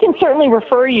 Well, we can certainly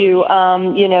refer you,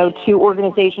 to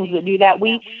organizations that do that.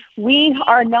 We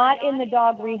are not in the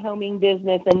dog rehoming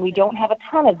business, and we don't have a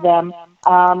ton of them.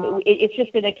 It's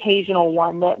just an occasional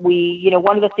one that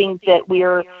one of the things that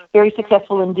we're very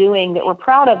successful in doing that we're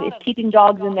proud of is keeping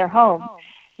dogs in their home.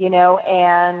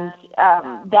 And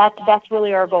that's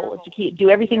really our goal, is to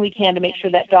do everything we can to make sure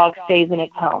that dog stays in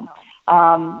its home.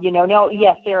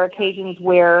 Yes, there are occasions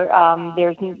where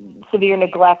there's severe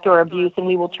neglect or abuse, and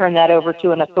we will turn that over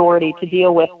to an authority to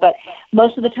deal with. But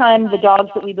most of the time, the dogs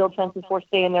that we build fences for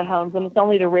stay in their homes, and it's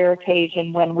only the rare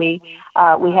occasion when we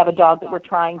have a dog that we're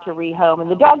trying to rehome. And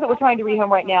the dog that we're trying to rehome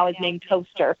right now is named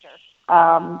Toaster.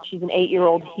 She's an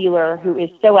 8-year-old heeler who is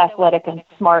so athletic and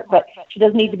smart, but she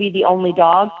doesn't need to be the only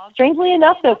dog. Strangely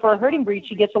enough, though, for a herding breed,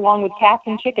 she gets along with cats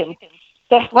and chickens.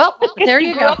 So, well, there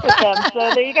you go. Up with them,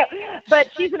 so there you go. But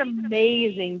she's an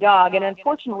amazing dog, and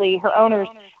unfortunately, her owners,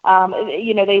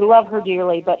 they love her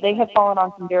dearly, but they have fallen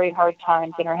on some very hard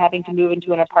times and are having to move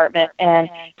into an apartment. And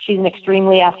she's an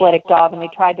extremely athletic dog, and they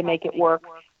tried to make it work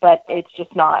but it's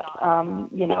just not.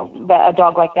 A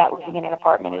dog like that living in an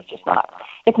apartment is just not.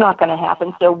 It's not going to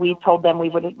happen. So we told them we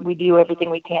do everything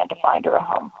we can to find her a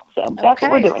home. So that's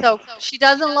what we're doing. So she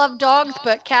doesn't love dogs,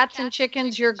 but cats and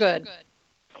chickens, you're good.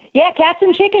 Yeah, cats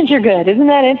and chickens, you're good. Isn't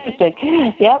that interesting?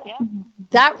 Yep.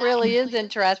 That really is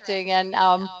interesting, and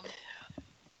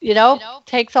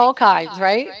takes all kinds,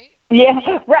 right?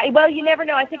 Yeah, right. Well, you never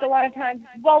know. I think a lot of times,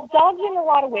 dogs in a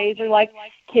lot of ways are like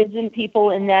kids and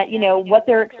people in that, what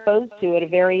they're exposed to at a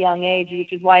very young age,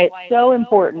 which is why it's so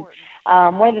important.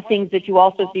 One of the things that you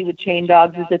also see with chain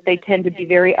dogs is that they tend to be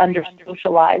very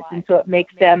under-socialized, and so it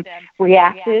makes them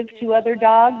reactive to other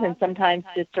dogs and sometimes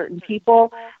to certain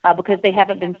people because they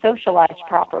haven't been socialized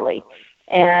properly.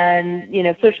 And,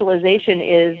 socialization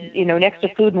is, next to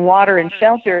food and water and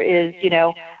shelter is,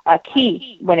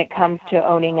 key when it comes to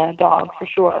owning a dog, for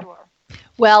sure.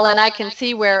 Well, and I can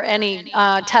see where any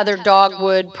tethered dog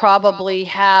would probably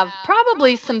have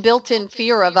some built-in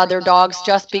fear of other dogs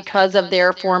just because of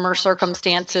their former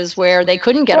circumstances where they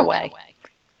couldn't get away.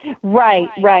 Right,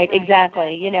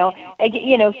 exactly.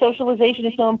 Socialization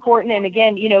is so important. And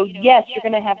again, yes, you're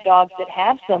going to have dogs that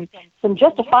have some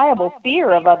justifiable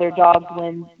fear of other dogs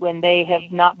when they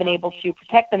have not been able to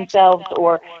protect themselves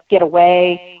or get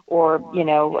away or,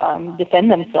 defend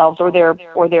themselves or their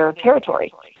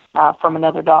territory from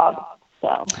another dog.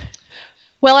 So.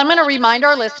 Well, I'm going to remind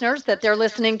our listeners that they're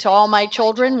listening to All My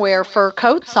Children Wear Fur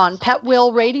Coats on Pet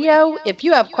Will Radio. If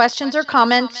you have questions or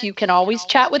comments, you can always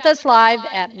chat with us live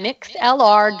at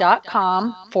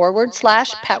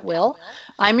mixlr.com/PetWill.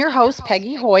 I'm your host,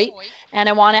 Peggy Hoyt, and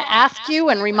I want to ask you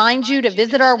and remind you to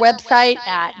visit our website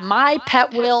at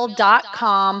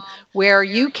mypetwill.com, where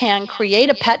you can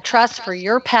create a pet trust for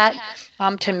your pet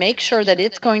to make sure that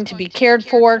it's going to be cared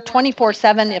for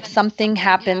 24/7 if something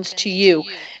happens to you.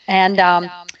 And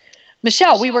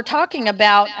Michelle, we were talking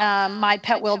about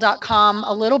mypetwill.com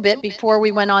a little bit before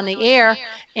we went on the air,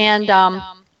 and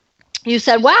you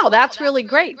said, wow, that's really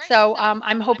great. So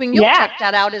I'm hoping you'll check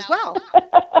that out as well.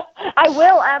 I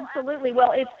will, absolutely.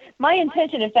 Well, it's my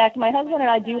intention. In fact, my husband and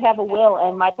I do have a will,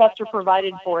 and my pets are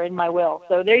provided for in my will.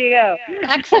 So there you go.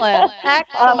 Excellent.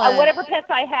 Whatever pets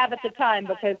I have at the time,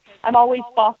 because I'm always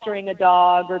fostering a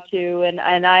dog or two, and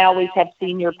I always have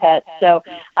senior pets. So,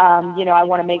 I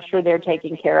want to make sure they're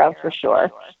taken care of for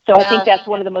sure. So I think that's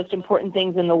one of the most important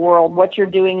things in the world. What you're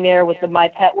doing there with the My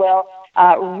Pet Will,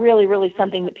 really, really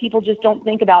something that people just don't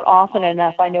think about often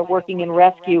enough. I know working in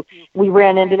rescue, we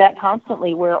ran into that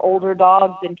constantly where older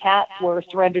dogs and cats were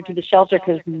surrendered to the shelter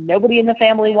because nobody in the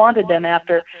family wanted them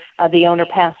after the owner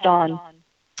passed on.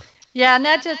 Yeah, and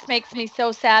that just makes me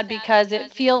so sad because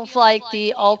it feels like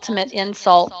the ultimate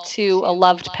insult to a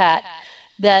loved pet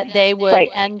that they would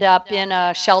end up in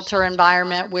a shelter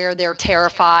environment where they're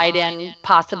terrified and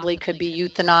possibly could be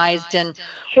euthanized. And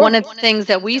one of the things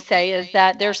that we say is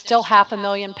that there's still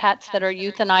 500,000 pets that are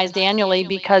euthanized annually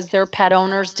because their pet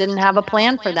owners didn't have a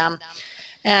plan for them.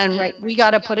 And we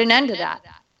got to put an end to that.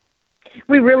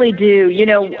 We really do.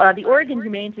 The Oregon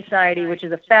Humane Society, which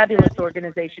is a fabulous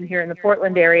organization here in the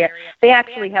Portland area, they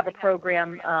actually have a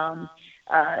program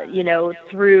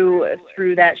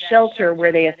through that shelter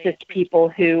where they assist people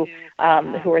who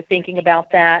are thinking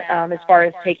about that as far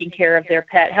as taking care of their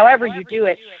pet. However you do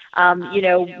it,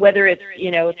 whether it's,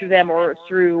 through them or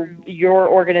through your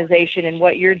organization and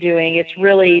what you're doing, it's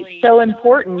really so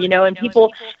important, and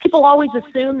people always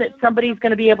assume that somebody's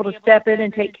going to be able to step in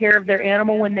and take care of their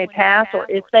animal when they pass or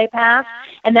if they pass.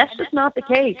 And that's just not the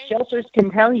case. Shelters can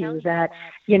tell you that,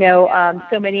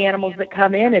 so many animals that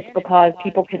come in, it's because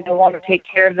people can no longer take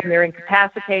care of them. They're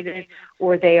incapacitated,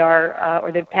 or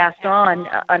or they've passed on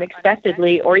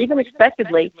unexpectedly or even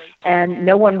expectedly, and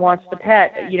no one wants the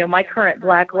pet. My current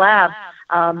black lab,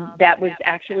 that was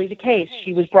actually the case.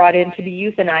 She was brought in to be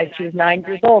euthanized. She was 9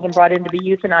 years old and brought in to be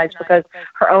euthanized because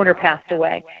her owner passed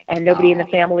away, and nobody in the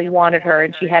family wanted her,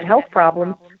 and she had health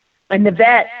problems. And the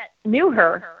vet knew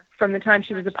her from the time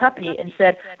she was a puppy and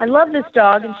said, I love this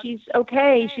dog and she's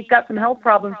okay. She's got some health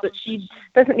problems, but she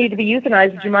doesn't need to be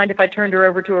euthanized. Would you mind if I turned her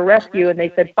over to a rescue? And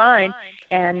they said, fine.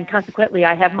 And consequently,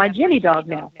 I have my Jenny dog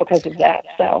now because of that.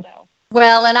 So.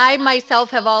 Well, and I myself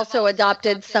have also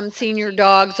adopted some senior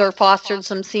dogs or fostered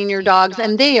some senior dogs,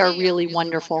 and they are really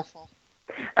wonderful.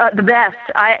 The best.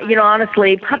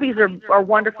 Honestly, puppies are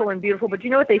wonderful and beautiful, but you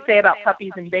know what they say about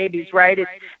puppies and babies, right?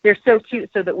 They're so cute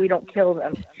so that we don't kill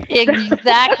them.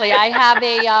 Exactly. I have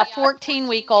a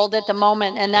 14-week-old at the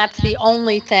moment, and that's the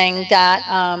only thing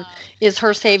that is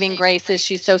her saving grace is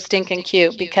she's so stinking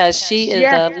cute because she is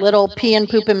a little pee and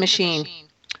pooping machine.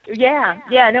 Yeah.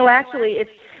 No, actually,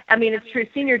 I mean, it's true.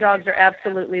 Senior dogs are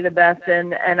absolutely the best,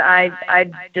 and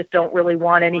I just don't really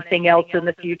want anything else in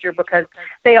the future because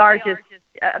they are just.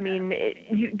 I mean,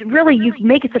 you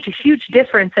make it such a huge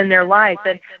difference in their life.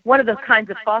 And one of the kinds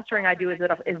of fostering I do is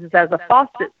as a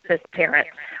foster parent.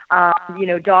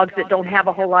 Dogs that don't have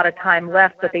a whole lot of time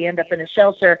left, but they end up in a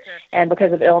shelter, and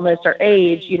because of illness or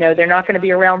age, they're not going to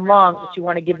be around long, but you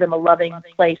want to give them a loving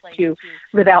place to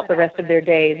live out the rest of their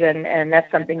days, and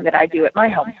that's something that I do at my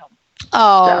home.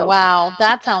 Oh, wow.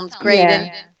 That sounds great.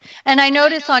 Yeah. And I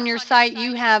notice on your site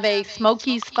you have a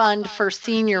Smokies Fund for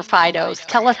senior Fidos.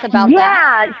 Tell us about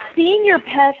that. Yeah, senior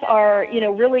pets are,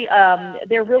 really,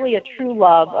 they're really a true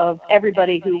love of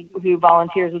everybody who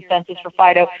volunteers with Fences for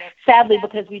Fido. Sadly,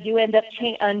 because we do end up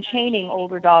unchaining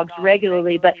older dogs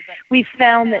regularly, but we've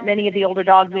found that many of the older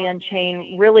dogs we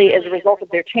unchain really as a result of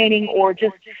their chaining or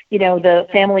just, the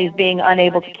families being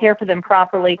unable to care for them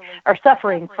properly are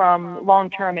suffering from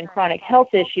long-term and chronic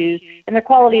health issues, and their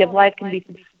quality of life can be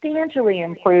substantially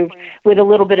improved with a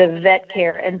little bit of vet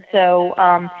care. And so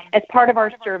as part of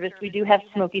our service, we do have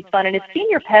Smokies Fund. And if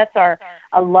senior pets are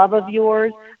a love of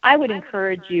yours, I would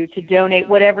encourage you to donate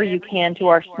whatever you can to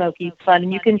our Smokies Fund.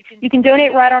 And you can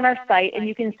donate right on our site, and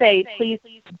you can say, please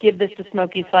give this to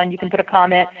Smokies Fund. You can put a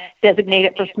comment, designate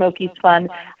it for Smokies Fund.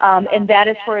 And that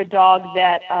is for a dog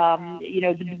that,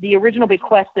 the original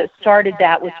bequest that started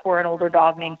that was for an older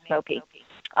dog named Smokey.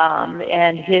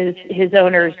 And his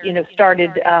owners,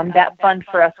 started that fund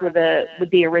for us with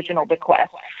the original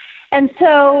bequest. And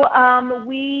so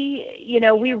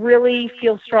we really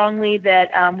feel strongly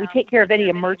that we take care of any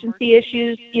emergency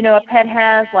issues, a pet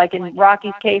has, like in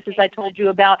Rocky's case, as I told you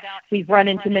about. We've run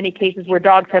into many cases where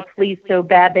dogs have fleas so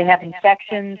bad they have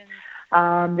infections.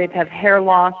 They've had hair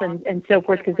loss and so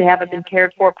forth because they haven't been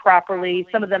cared for properly.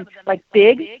 Some of them, like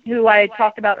Big, who I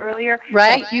talked about earlier,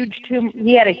 right?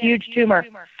 He had a huge tumor,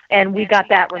 and we got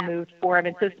that removed for him.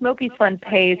 And so Smokies Fund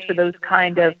pays for those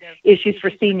kind of issues for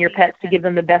senior pets to give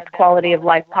them the best quality of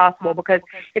life possible, because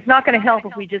it's not going to help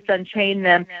if we just unchain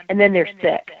them and then they're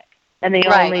sick. And they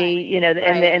only,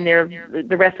 and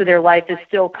the rest of their life is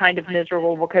still kind of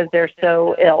miserable because they're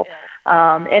so ill.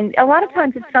 And a lot of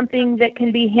times it's something that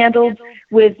can be handled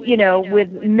with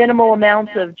minimal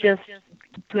amounts of just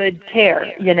good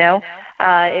care,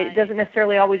 It doesn't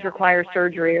necessarily always require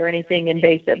surgery or anything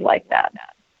invasive like that.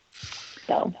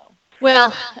 So.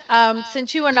 Well,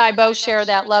 since you and I both share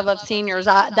that love of seniors,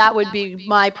 that would be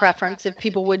my preference if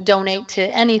people would donate to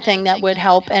anything that would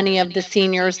help any of the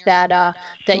seniors that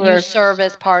you serve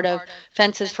as part of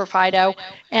Fences for Fido.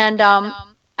 And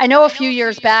I know a few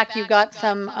years back you got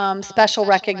some special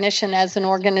recognition as an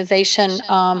organization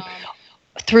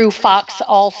through Fox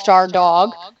All-Star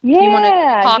Dog. Yeah, you want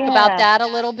to talk about that a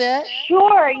little bit?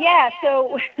 Sure, yeah.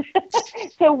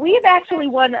 So we've actually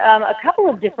won a couple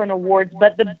of different awards,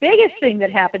 but the biggest thing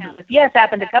that happened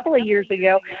a couple of years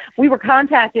ago. We were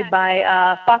contacted by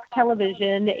Fox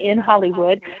Television in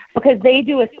Hollywood because they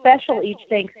do a special each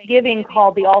Thanksgiving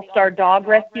called the All-Star Dog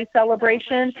Rescue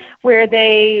Celebration, where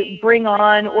they bring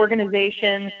on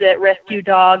organizations that rescue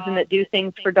dogs and that do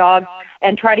things for dogs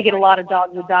and try to get a lot of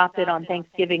dogs adopted on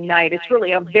Thanksgiving night. It's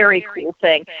really a very cool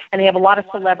thing. And they have a lot of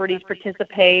celebrities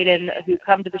participate and who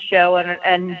come to the show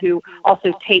and who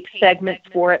also tape segments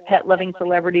for it, pet-loving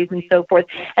celebrities and so forth.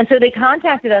 And so they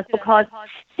contacted us because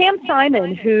Sam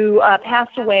Simon, who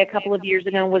passed away a couple of years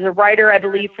ago, was a writer, I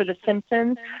believe, for The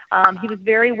Simpsons. He was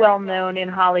very well known in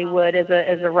Hollywood as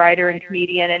a writer and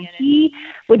comedian. And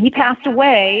when he passed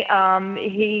away,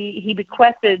 he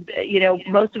bequested,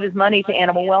 most of his money to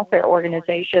animal welfare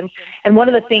organizations. And one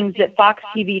of the things that Fox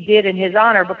TV did in his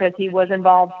honor, because he was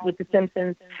involved with The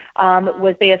Simpsons,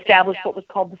 was they established what was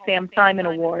called the Sam Simon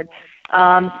Award.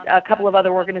 A couple of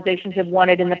other organizations have won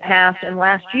it in the past, and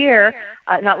not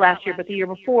last year, but the year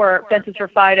before, Fences for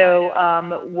Fido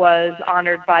was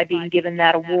honored by being given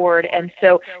that award. And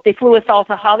so they flew us all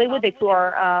to Hollywood. They flew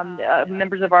our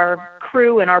members of our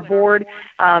crew and our board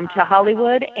to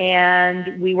Hollywood,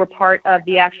 and we were part of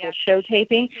the actual show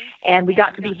taping, and we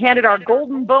got to be handed our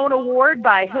Golden Bone Award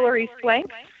by Hilary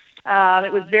Swank.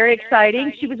 It was very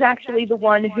exciting. She was actually the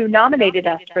one who nominated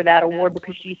us for that award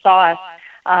because she saw us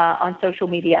on social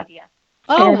media.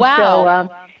 Oh, and wow.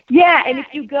 So, and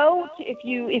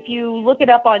if you look it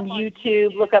up on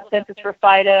YouTube, look up Fences for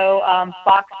Fido,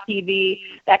 Fox TV,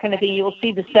 that kind of thing, you will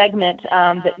see the segment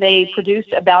that they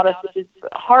produced about us, which is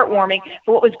heartwarming.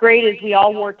 But what was great is we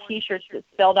all wore T-shirts that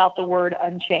spelled out the word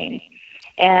Unchained.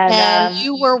 And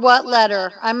you were what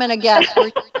letter? I'm going to guess.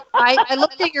 I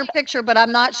looked at your picture, but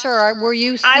I'm not sure. Were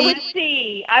you C? I was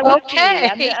C. I was okay.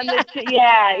 C.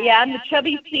 I'm the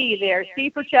chubby C there. C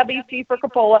for chubby, C for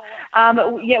cupola.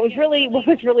 It was really, what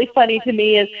was really funny to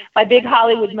me is my big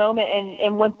Hollywood moment,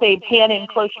 and once they pan in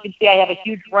close, you can see I have a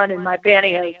huge run in my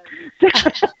pantyhose.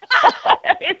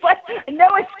 It's like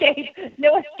no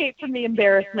escape from the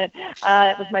embarrassment.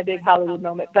 It was my big Hollywood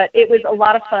moment, but it was a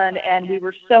lot of fun, and we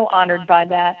were so honored by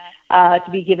that. To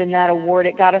be given that award.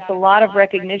 It got us a lot of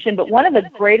recognition, but one of the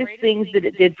greatest things that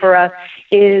it did for us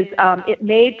is it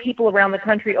made people around the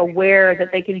country aware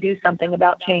that they can do something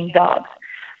about chained dogs,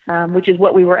 which is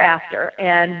what we were after.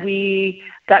 And we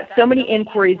got so many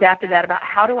inquiries after that about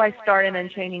how do I start an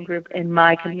unchaining group in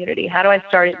my community? How do I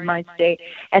start it in my state?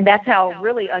 And that's how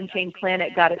really Unchained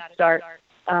Planet got its start.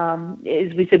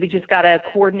 Is we said we just got to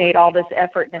coordinate all this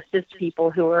effort and assist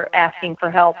people who are asking for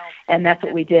help, and that's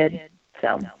what we did.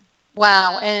 So.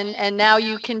 Wow, and now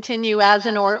you continue as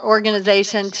an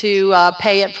organization to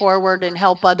pay it forward and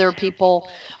help other people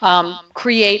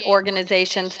create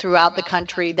organizations throughout the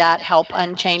country that help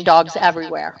unchained dogs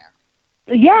everywhere.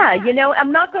 Yeah,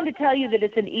 I'm not going to tell you that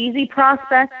it's an easy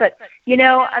process, but,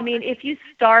 if you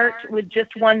start with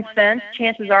just one fence,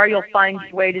 chances are you'll find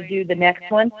a way to do the next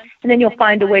one, and then you'll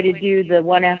find a way to do the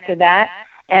one after that.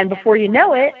 And before you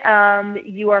know it,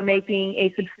 you are making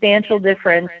a substantial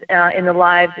difference in the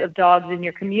lives of dogs in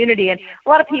your community. And a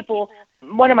lot of people,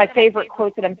 one of my favorite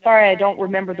quotes, and I'm sorry I don't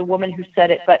remember the woman who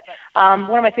said it, but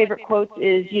one of my favorite quotes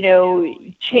is,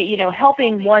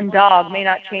 helping one dog may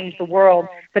not change the world,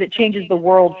 but it changes the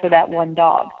world for that one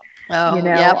dog,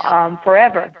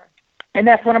 forever. And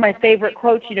that's one of my favorite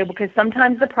quotes, because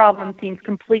sometimes the problem seems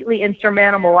completely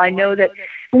insurmountable. I know that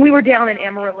when we were down in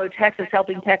Amarillo, Texas,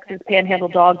 helping Texas Panhandle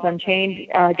Dogs Unchained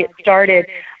get started,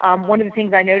 one of the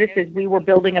things I noticed is we were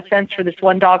building a fence for this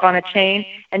one dog on a chain,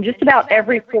 and just about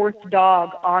every fourth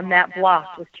dog on that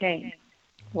block was chained.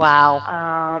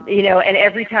 Wow. And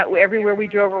everywhere we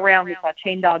drove around, we saw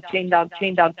chain dog, chain dog,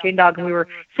 chain dog, chain dog. And we were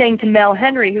saying to Mel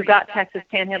Henry, who got Texas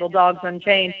Panhandle Dogs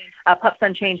Unchained, Pups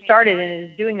Unchained started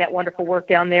and is doing that wonderful work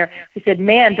down there. We said,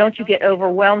 man, don't you get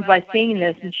overwhelmed by seeing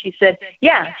this? And she said,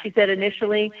 yeah. She said,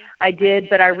 initially I did,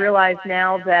 but I realize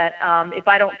now that if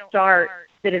I don't start,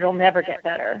 that it'll never get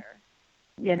better.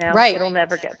 Right. It'll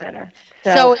never get better.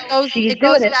 So it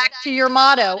goes back to your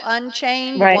motto,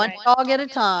 unchained, right. One dog at a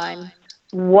time.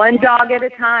 One dog at a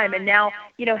time. And now,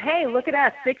 hey, look at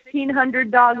us,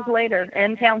 1,600 dogs later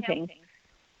and counting.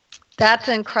 That's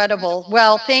incredible.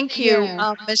 Well, thank you,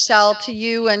 Michelle, to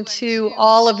you and to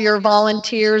all of your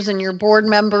volunteers and your board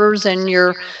members and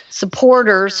your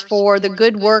supporters for the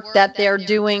good work that they're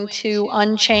doing to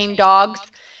unchain dogs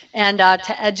and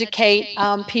to educate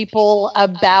people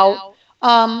about,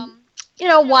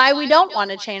 why we don't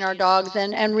want to chain our dogs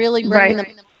and really bring them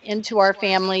into our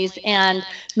families and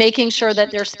making sure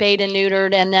that they're spayed and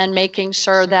neutered, and then making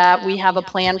sure that we have a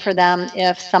plan for them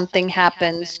if something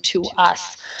happens to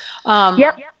us.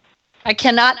 I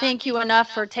cannot thank you enough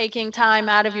for taking time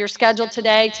out of your schedule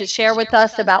today to share with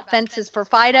us about Fences for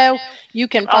Fido. You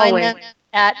can find them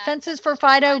at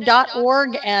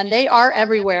fencesforfido.org, and they are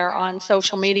everywhere on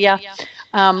social media.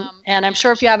 And I'm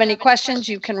sure if you have any questions,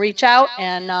 you can reach out,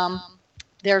 and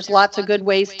there's lots of good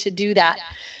ways to do that.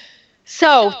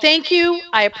 So thank you.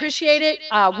 I appreciate it.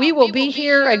 We will be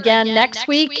here again next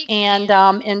week. And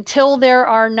until there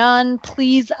are none,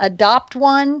 please adopt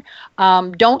one.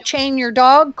 Don't chain your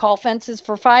dog. Call Fences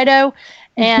for Fido.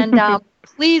 And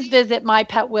please visit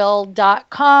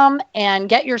mypetwill.com and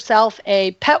get yourself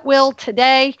a pet will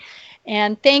today.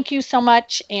 And thank you so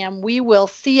much. And we will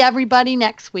see everybody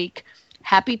next week.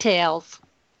 Happy Tales.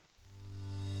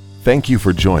 Thank you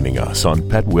for joining us on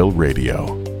Pet Will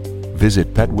Radio.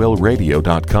 Visit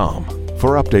petwillradio.com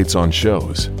for updates on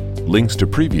shows, links to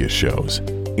previous shows,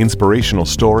 inspirational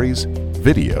stories,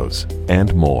 videos,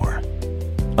 and more.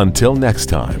 Until next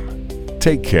time,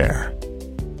 take care.